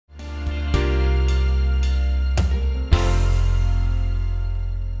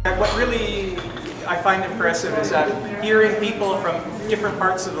what really I find impressive is that hearing people from different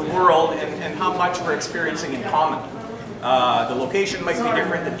parts of the world and how much we're experiencing in common. The location might be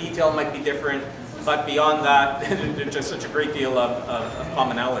different, the detail might be different, but beyond that, there's just such a great deal of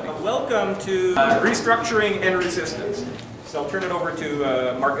commonality. Welcome to Restructuring and Resistance. So I'll turn it over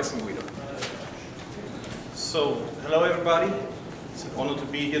to Marcus and Guido. So, hello everybody. It's an honor to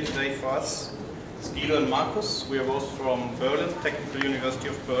be here today for us. It's Guido and Marcus. We are both from Berlin, Technical University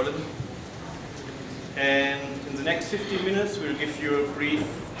of Berlin. And in the next 15 minutes, we'll give you a brief,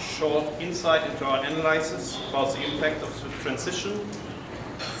 short insight into our analysis about the impact of the transition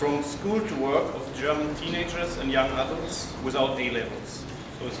from school to work of German teenagers and young adults without A-levels.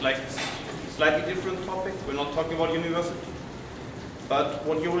 So it's like a slightly different topic. We're not talking about university. But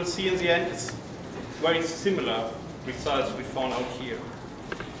what you will see in the end is very similar results we found out here.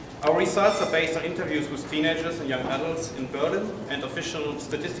 Our results are based on interviews with teenagers and young adults in Berlin and official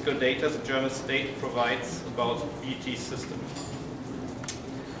statistical data the German state provides about VET system.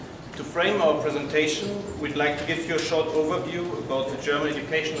 To frame our presentation, we'd like to give you a short overview about the German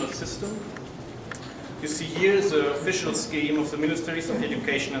educational system. You see here is the official scheme of the Ministries of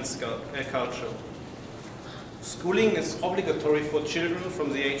Education and Culture. Schooling is obligatory for children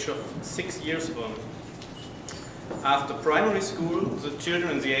from the age of 6 years on. After primary school, the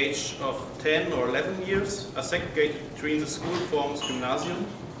children in the age of 10 or 11 years are segregated between the school forms Gymnasium,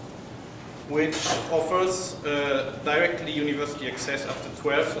 which offers directly university access after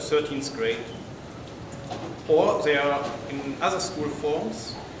 12th or 13th grade, or they are in other school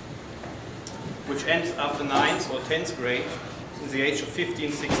forms, which ends after 9th or 10th grade in the age of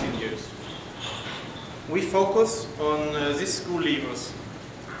 15, 16 years. We focus on these school leavers.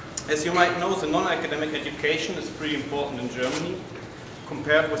 As you might know, the non-academic education is pretty important in Germany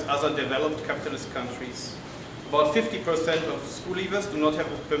compared with other developed capitalist countries. About 50% of school leavers do not have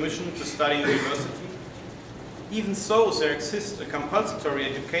permission to study in university. Even so, there exists a compulsory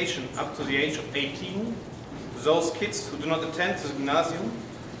education up to the age of 18. Those kids who do not attend the gymnasium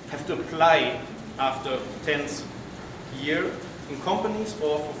have to apply after 10th year in companies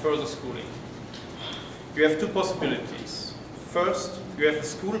or for further schooling. You have two possibilities. First, you have a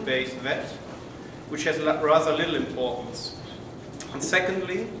school-based VET, which has rather little importance. And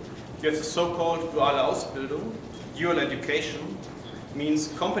secondly, you have the so-called duale Ausbildung. Dual education means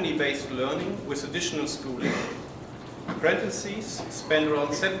company-based learning with additional schooling. Apprentices spend around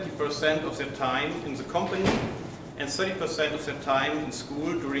 70% of their time in the company and 30% of their time in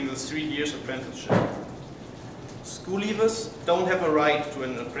school during the 3 years apprenticeship. School leavers don't have a right to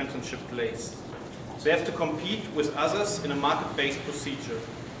an apprenticeship place. They have to compete with others in a market-based procedure.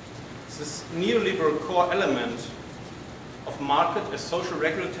 This neoliberal core element of market as social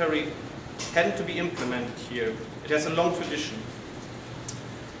regulatory hadn't to be implemented here. It has a long tradition.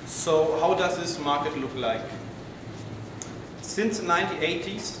 So how does this market look like? Since the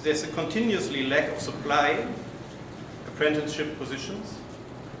 1980s, there's a continuously lack of supply apprenticeship positions,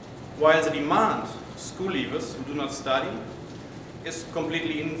 while the demand, school leavers who do not study, is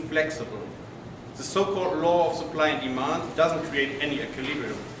completely inflexible. The so-called law of supply and demand doesn't create any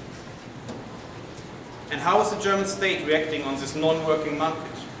equilibrium. And how is the German state reacting on this non-working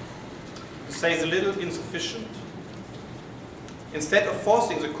market? To say the little, insufficient. Instead of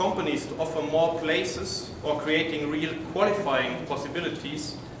forcing the companies to offer more places or creating real qualifying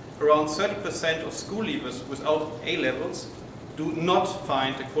possibilities, around 30% of school leavers without A-levels do not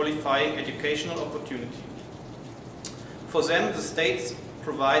find a qualifying educational opportunity. For them, the state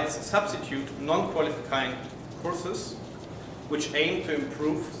provides substitute non-qualifying courses which aim to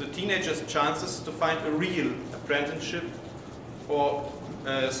improve the teenagers' chances to find a real apprenticeship or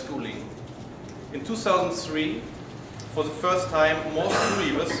schooling. In 2003, for the first time, more school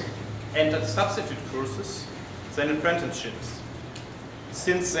leavers entered substitute courses than apprenticeships.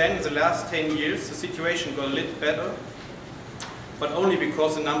 Since then, in the last 10 years, the situation got a little better, but only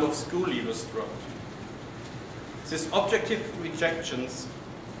because the number of school leavers dropped. These objective rejections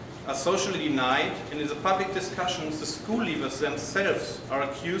are socially denied, and in the public discussions, the school leavers themselves are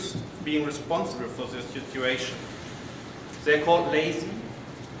accused of being responsible for this situation. They are called lazy,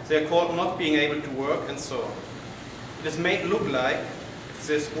 they are called not being able to work, and so on. It is made look like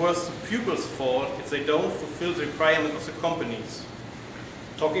it's worse the pupils' fault if they don't fulfill the requirement of the companies,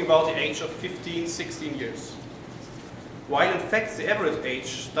 talking about the age of 15, 16 years. While in fact the average age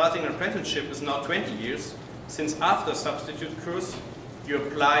starting an apprenticeship is now 20 years, since after a substitute course you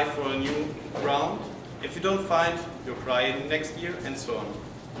apply for a new round. If you don't find, you apply next year, and so on.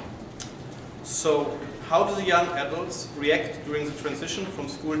 So how do the young adults react during the transition from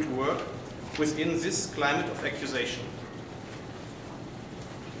school to work within this climate of accusation?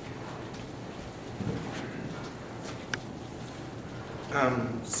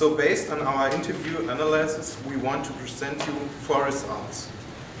 So based on our interview analysis, we want to present you 4 results.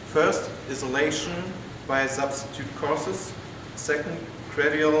 First, isolation by substitute courses. Second,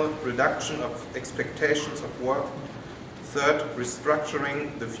 gradual reduction of expectations of work. Third,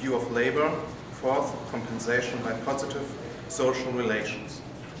 restructuring the view of labor. Fourth, compensation by positive social relations.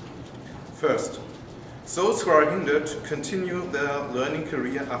 First, those who are hindered to continue their learning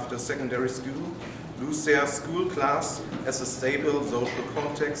career after secondary school lose their school class as a stable social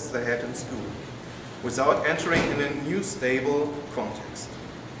context they had in school, without entering in a new stable context.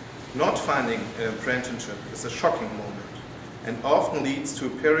 Not finding an apprenticeship is a shocking moment and often leads to a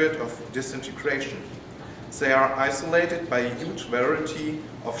period of disintegration. They are isolated by a huge variety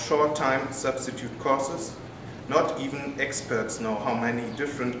of short-time substitute courses. Not even experts know how many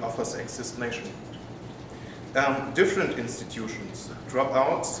different offers exist nationwide. Different institutions,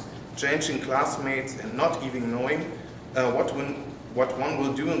 dropouts, changing classmates, and not even knowing what one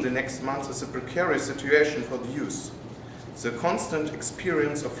will do in the next month is a precarious situation for the youth. The constant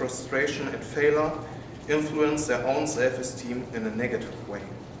experience of frustration and failure influence their own self-esteem in a negative way.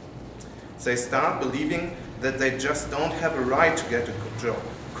 They start believing that they just don't have a right to get a good job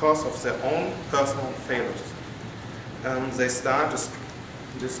because of their own personal failures. They start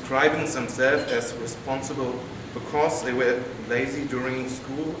describing themselves as responsible because they were lazy during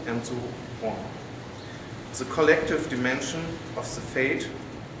school and so on. The collective dimension of the fate,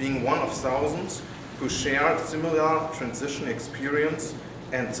 being one of thousands who share similar transition experience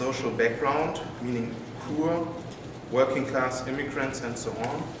and social background, meaning poor, working class immigrants and so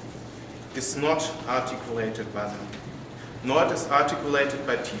on, is not articulated by them. Nor it is articulated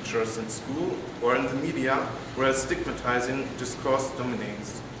by teachers in school or in the media, where stigmatizing discourse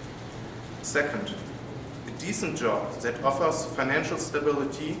dominates. Second, a decent job that offers financial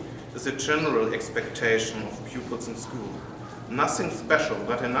stability is a general expectation of pupils in school. Nothing special,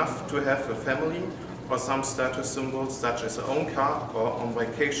 but enough to have a family or some status symbols such as a own car or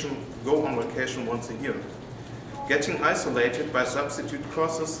go on vacation once a year. Getting isolated by substitute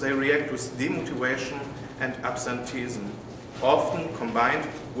courses, they react with demotivation and absenteeism, often combined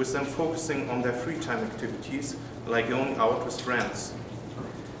with them focusing on their free time activities, like going out with friends.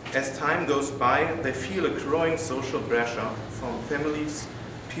 As time goes by, they feel a growing social pressure from families,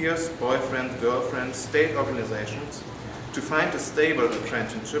 peers, boyfriends, girlfriends, state organizations to find a stable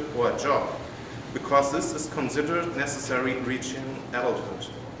apprenticeship or a job, because this is considered necessary reaching adulthood.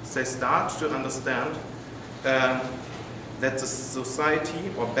 They start to understand that the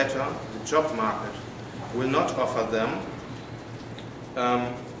society, or better, the job market, will not offer them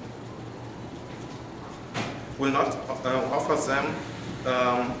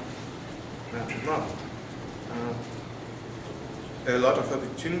a lot of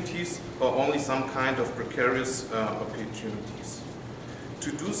opportunities, or only some kind of precarious opportunities.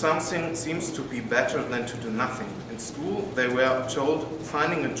 To do something seems to be better than to do nothing. In school, they were told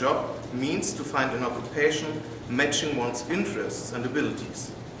finding a job means to find an occupation matching one's interests and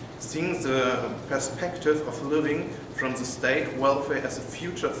abilities. Seeing the perspective of living from the state welfare as a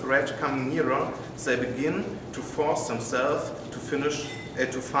future threat coming nearer, they begin to force themselves to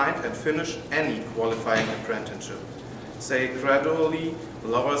find and finish any qualifying apprenticeship. They gradually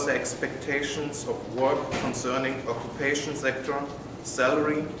lower their expectations of work concerning occupation sector,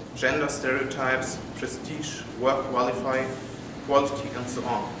 salary, gender stereotypes, prestige, work quality, and so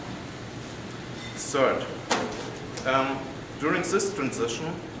on. Third, during this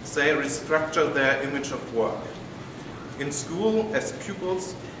transition, they restructure their image of work. In school, as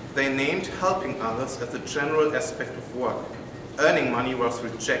pupils, they named helping others as a general aspect of work. Earning money was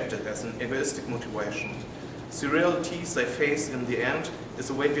rejected as an egoistic motivation. The realities they face in the end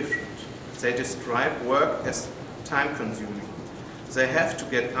is way different. They describe work as time-consuming. They have to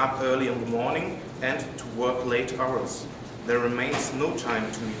get up early in the morning and to work late hours. There remains no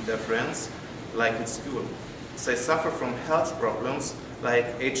time to meet their friends, like in school. They suffer from health problems like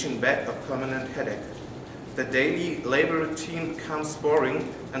aging back or permanent headache. The daily labor routine becomes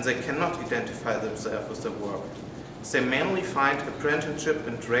boring and they cannot identify themselves with their work. They mainly find apprenticeship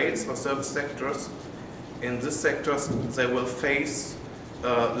in trades or service sectors. In these sectors, they will face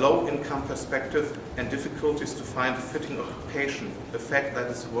low income perspective and difficulties to find a fitting occupation, a fact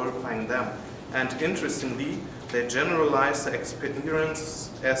that is horrifying them. And interestingly, they generalize the experience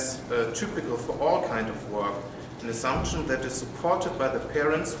as typical for all kinds of work, an assumption that is supported by the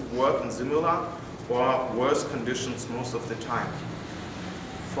parents who work in similar or worse conditions most of the time.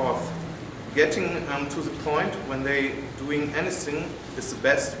 Fourth, getting to the point when they doing anything is the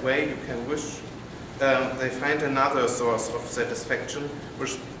best way you can wish. They find another source of satisfaction,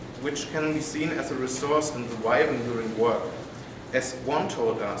 which can be seen as a resource in the vibing during work. As one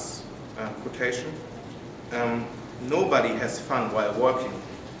told us, quotation, nobody has fun while working.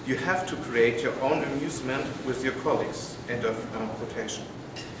 You have to create your own amusement with your colleagues, end of quotation.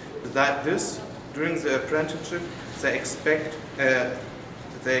 Without this, during the apprenticeship, they expect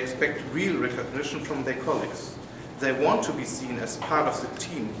real recognition from their colleagues. They want to be seen as part of the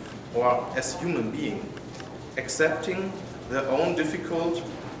team or as human beings. Accepting their own difficult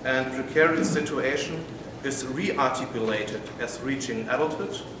and precarious situation is re-articulated as reaching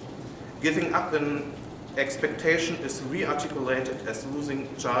adulthood. Giving up an expectation is re-articulated as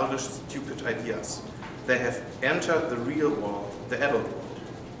losing childish, stupid ideas. They have entered the real world, the adult world.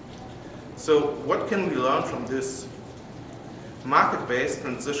 So what can we learn from this? Market-based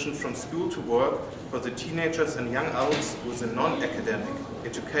transition from school to work for the teenagers and young adults with a non-academic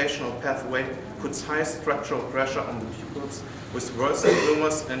educational pathway puts high structural pressure on the pupils with worsening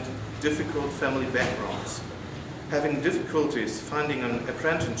illness and difficult family backgrounds. Having difficulties finding an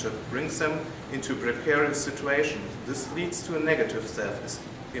apprenticeship brings them into a precarious situation. This leads to a negative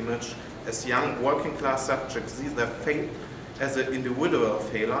self-image as young working-class subjects see their fate as an individual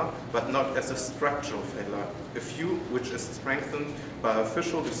failure, but not as a structural failure, a view which is strengthened by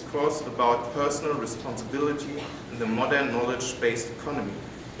official discourse about personal responsibility in the modern knowledge-based economy.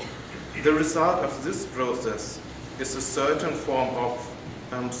 The result of this process is a certain form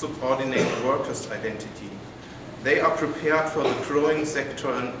of subordinate workers' identity. They are prepared for the growing sector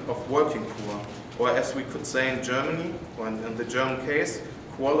of working poor, or as we could say in Germany, or in the German case,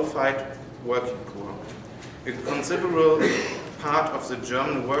 qualified working poor. A considerable part of the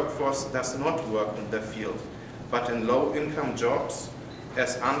German workforce does not work in their field, but in low-income jobs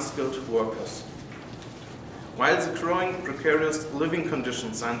as unskilled workers. While the growing precarious living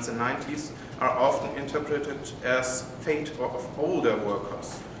conditions since the 90s are often interpreted as fate of older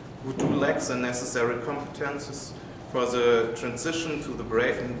workers who do lack the necessary competences for the transition to the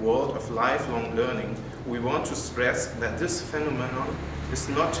brave new world of lifelong learning, we want to stress that this phenomenon is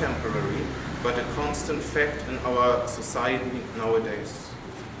not temporary, but a constant fact in our society nowadays.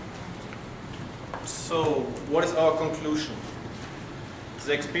 So, what is our conclusion?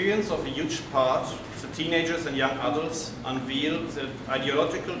 The experience of a huge part of the teenagers and young adults unveil the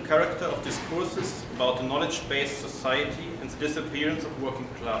ideological character of discourses about the knowledge-based society and the disappearance of working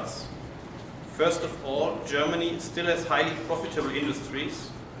class. First of all, Germany still has highly profitable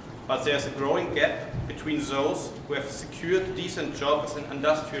industries, but there is a growing gap between those who have secured a decent job as an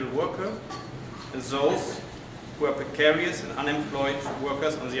industrial worker and those who are precarious and unemployed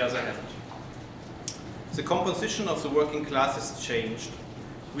workers on the other hand. The composition of the working class has changed.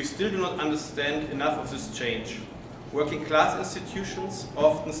 We still do not understand enough of this change. Working class institutions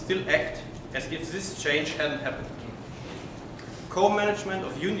often still act as if this change hadn't happened. Co-management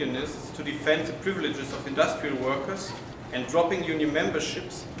of unionists to defend the privileges of industrial workers and dropping union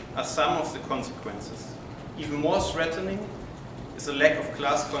memberships are some of the consequences. Even more threatening is a lack of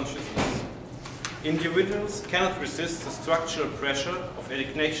class consciousness. Individuals cannot resist the structural pressure of the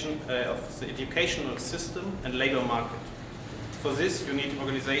educational system and labor market. For this, you need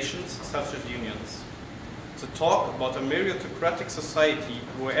organizations such as unions. The talk about a meritocratic society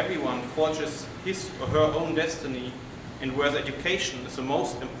where everyone forges his or her own destiny and where the education is the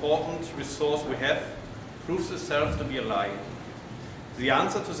most important resource we have proves itself to be a lie. The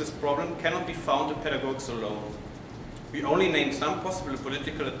answer to this problem cannot be found in pedagogues alone. We only name some possible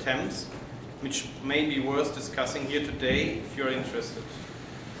political attempts which may be worth discussing here today if you are interested.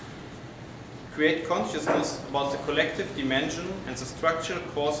 Create consciousness about the collective dimension and the structural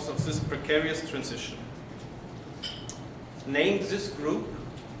causes of this precarious transition. Name this group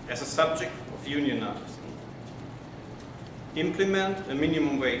as a subject of unionizing. Implement a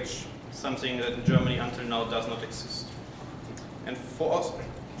minimum wage, something that in Germany until now does not exist. And fourth,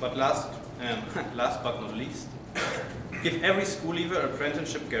 but last but not least, give every school leaver an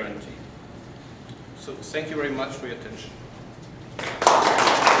apprenticeship guarantee. So thank you very much for your attention.